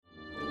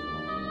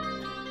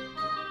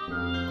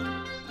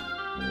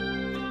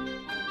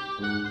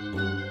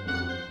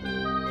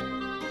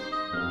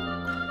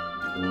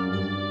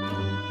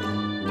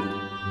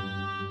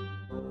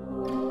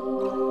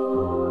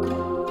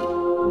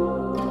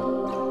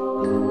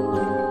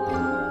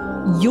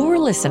You're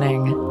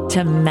listening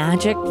to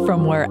Magic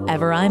from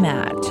Wherever I'm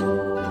At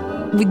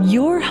with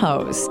your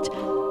host,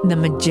 the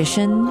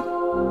magician,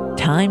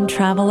 time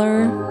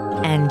traveler,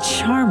 and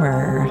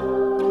charmer,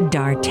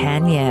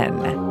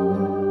 D'Artagnan.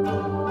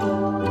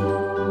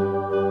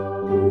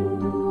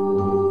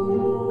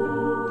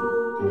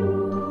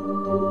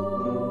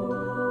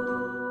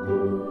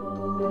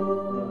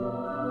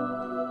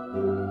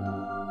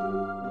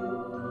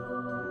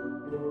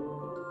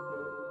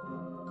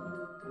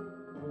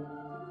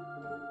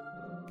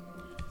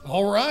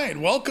 All right,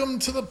 welcome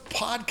to the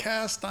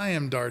podcast. I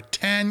am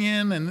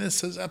D'Artagnan, and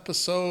this is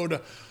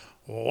episode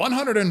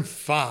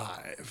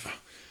 105.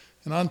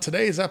 And on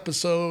today's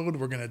episode,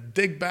 we're going to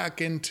dig back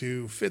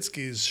into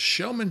Fitzky's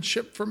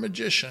Showmanship for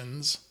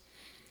Magicians.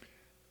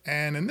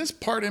 And in this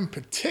part in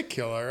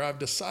particular, I've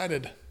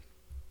decided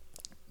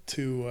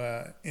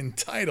to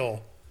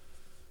entitle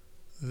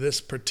this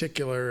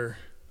particular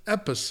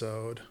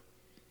episode,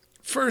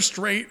 First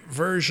Rate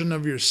Version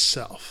of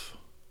Yourself.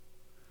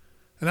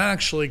 And that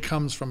actually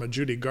comes from a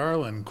Judy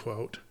Garland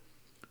quote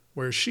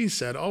where she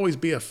said, always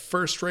be a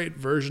first-rate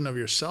version of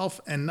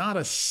yourself and not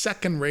a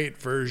second-rate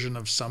version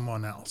of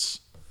someone else.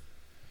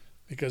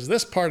 Because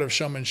this part of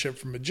Showmanship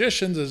for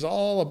Magicians is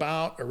all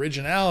about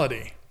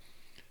originality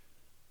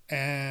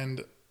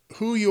and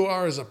who you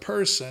are as a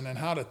person and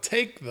how to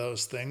take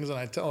those things. And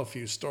I tell a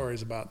few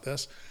stories about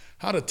this,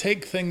 how to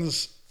take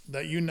things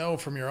that you know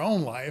from your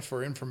own life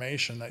or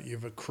information that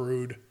you've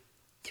accrued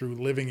through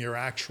living your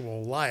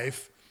actual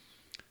life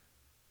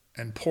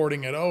and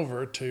porting it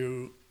over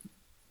to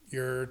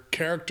your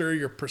character,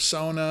 your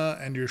persona,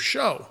 and your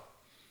show.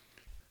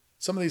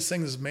 Some of these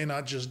things may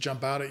not just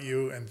jump out at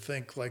you and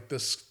think like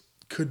this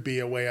could be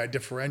a way I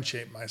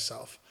differentiate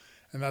myself.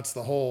 And that's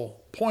the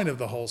whole point of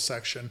the whole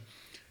section.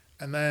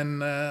 And then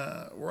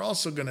we're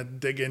also going to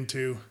dig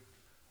into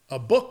a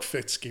book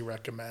Fitzky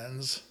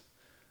recommends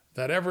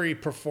that every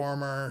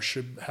performer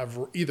should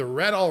have either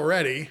read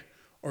already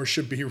or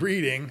should be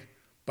reading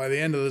by the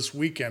end of this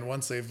weekend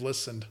once they've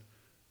listened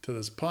to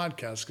this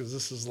podcast, because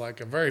this is like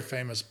a very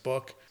famous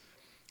book.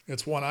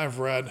 It's one I've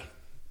read,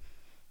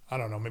 I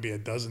don't know, maybe a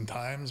dozen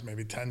times,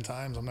 maybe 10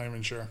 times, I'm not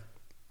even sure.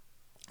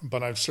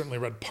 But I've certainly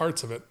read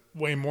parts of it,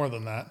 way more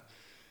than that.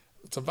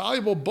 It's a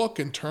valuable book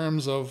in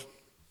terms of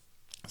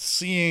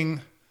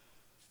seeing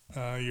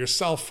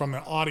yourself from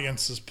the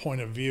audience's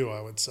point of view, I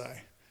would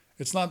say.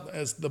 It's not,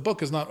 as the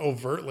book is not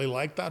overtly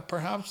like that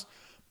perhaps,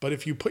 but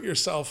if you put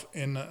yourself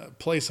in a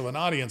place of an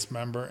audience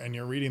member and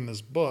you're reading this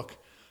book,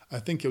 I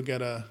think you'll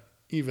get a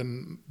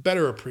even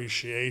better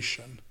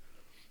appreciation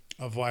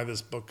of why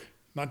this book,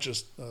 not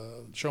just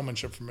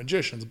Showmanship for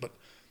Magicians, but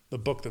the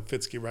book that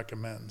Fitzky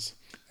recommends.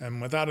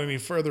 And without any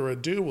further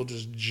ado, we'll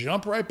just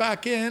jump right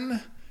back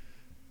in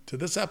to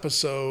this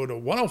episode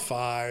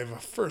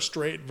 105, First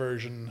Rate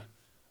Version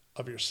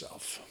of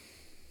Yourself.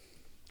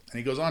 And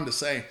he goes on to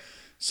say,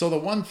 so the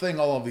one thing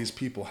all of these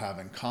people have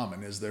in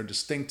common is their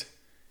distinct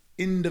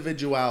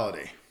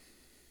individuality.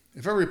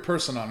 If every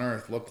person on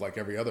earth looked like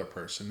every other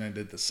person and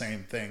did the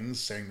same things,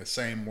 saying the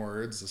same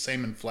words, the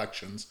same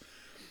inflections,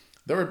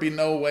 there would be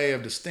no way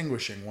of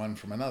distinguishing one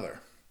from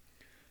another.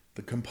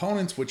 The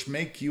components which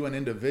make you an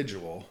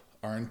individual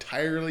are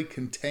entirely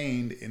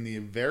contained in the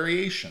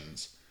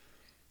variations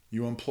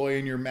you employ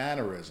in your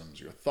mannerisms,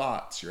 your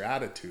thoughts, your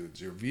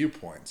attitudes, your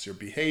viewpoints, your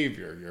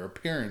behavior, your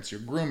appearance, your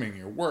grooming,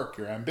 your work,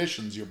 your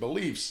ambitions, your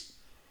beliefs,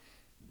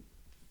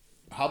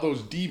 how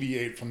those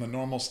deviate from the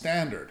normal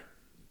standard.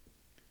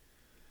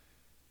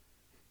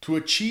 To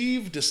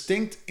achieve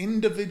distinct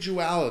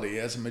individuality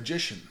as a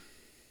magician,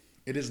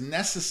 it is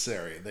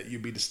necessary that you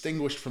be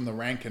distinguished from the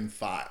rank and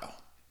file.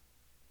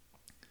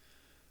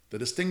 The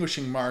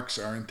distinguishing marks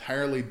are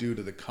entirely due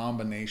to the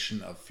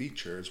combination of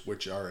features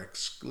which are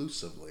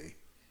exclusively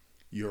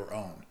your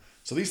own.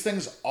 So these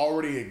things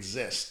already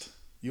exist.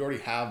 You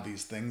already have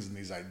these things and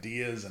these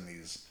ideas and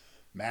these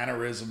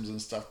mannerisms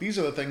and stuff. These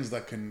are the things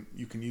that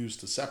you can use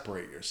to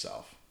separate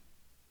yourself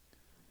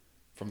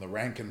from the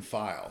rank and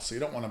file. So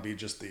you don't want to be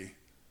just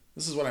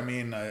this is what I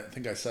mean, I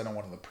think I said on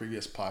one of the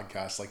previous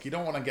podcasts, like you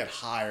don't want to get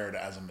hired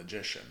as a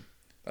magician.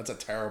 That's a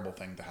terrible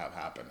thing to have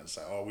happen. It's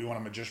like, oh, we want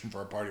a magician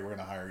for a party, we're going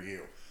to hire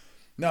you.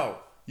 No,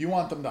 you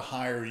want them to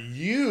hire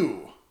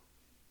you,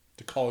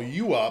 to call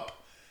you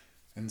up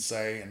and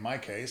say, in my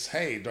case,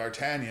 hey,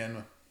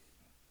 D'Artagnan,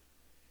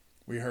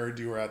 we heard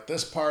you were at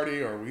this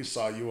party or we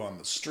saw you on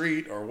the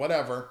street or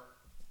whatever,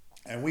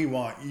 and we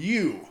want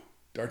you,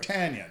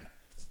 D'Artagnan.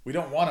 We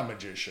don't want a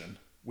magician,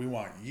 we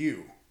want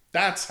you.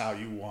 That's how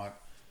you want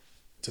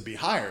to be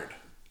hired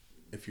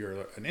if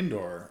you're an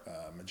indoor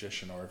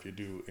magician or if you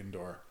do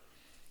indoor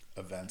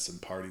events and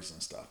parties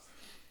and stuff.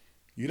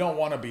 You don't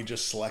want to be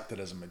just selected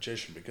as a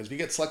magician, because if you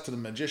get selected as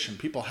a magician,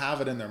 people have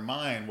it in their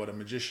mind what a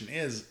magician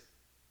is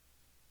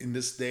in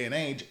this day and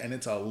age, and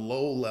it's a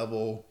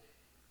low-level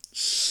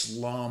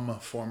slum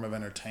form of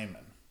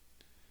entertainment.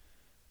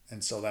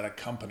 And so that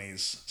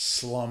accompanies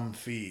slum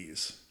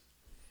fees.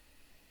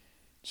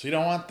 So you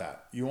don't want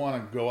that. You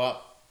want to go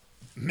up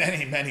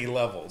many, many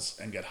levels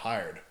and get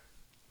hired.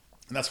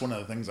 And that's one of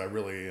the things I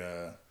really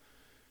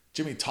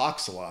Jimmy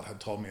Talks a Lot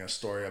had told me a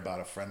story about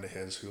a friend of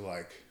his who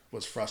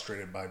was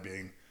frustrated by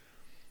being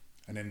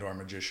an indoor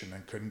magician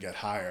and couldn't get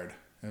hired,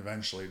 and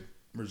eventually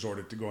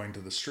resorted to going to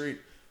the street.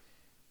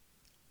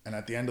 And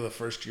at the end of the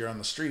first year on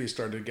the street, he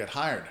started to get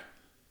hired,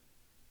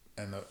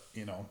 and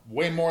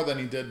way more than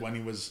he did when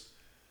he was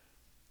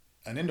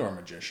an indoor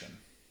magician.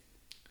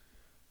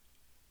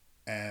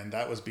 And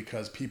that was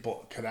because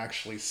people could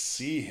actually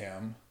see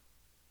him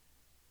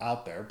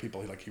out there.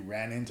 People, he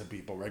ran into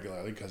people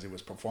regularly because he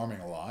was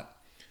performing a lot.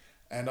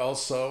 And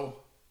also,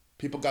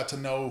 people got to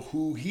know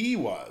who he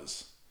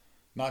was.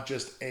 Not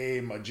just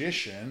a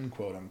magician,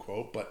 quote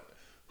unquote, but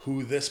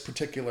who this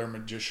particular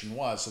magician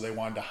was. So they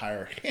wanted to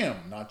hire him,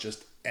 not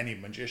just any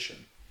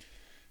magician.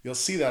 You'll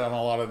see that on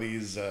a lot of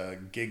these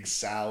gig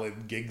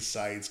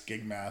sites,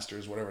 gig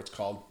masters, whatever it's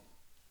called.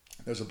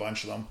 There's a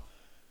bunch of them.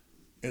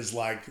 Is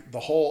the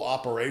whole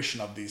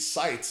operation of these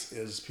sites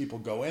is people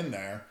go in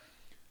there,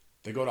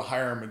 they go to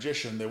hire a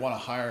magician, they want to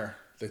hire,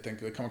 they think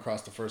they come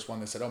across the first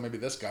one, they said, oh, maybe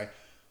this guy.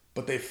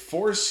 But they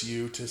force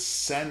you to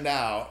send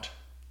out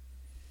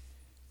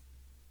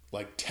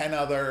 10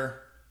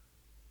 other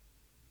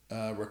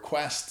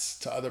requests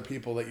to other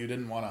people that you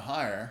didn't want to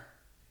hire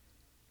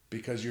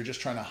because you're just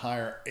trying to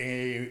hire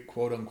a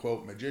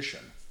quote-unquote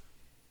magician.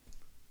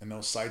 And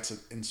those sites,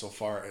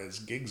 insofar as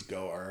gigs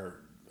go,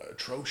 are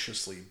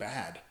atrociously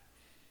bad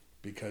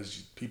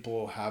because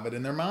people have it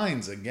in their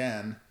minds,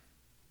 again,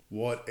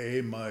 what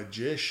a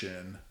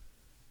magician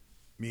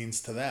means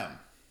to them.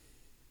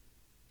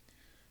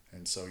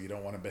 And so you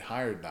don't want to be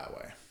hired that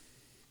way.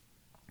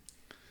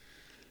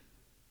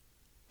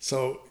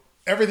 So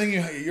everything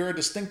you're a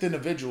distinct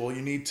individual,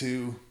 you need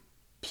to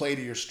play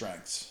to your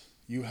strengths.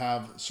 You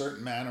have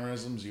certain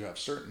mannerisms, you have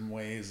certain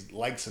ways,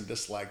 likes and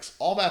dislikes.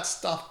 All that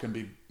stuff can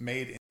be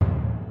made.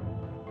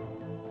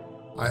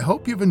 I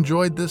hope you've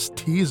enjoyed this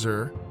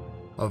teaser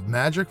of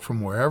Magic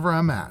from Wherever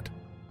I'm At.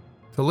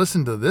 To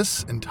listen to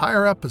this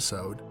entire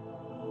episode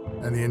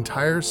and the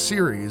entire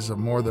series of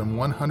more than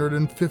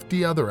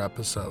 150 other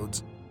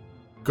episodes,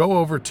 go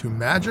over to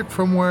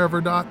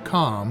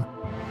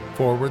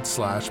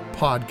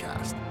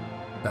magicfromwherever.com/podcast.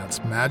 That's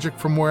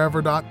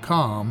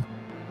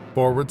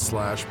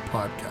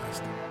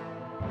magicfromwherever.com/podcast.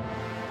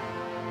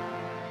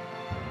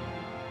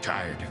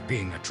 Tired of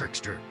being a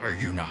trickster, are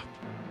you not?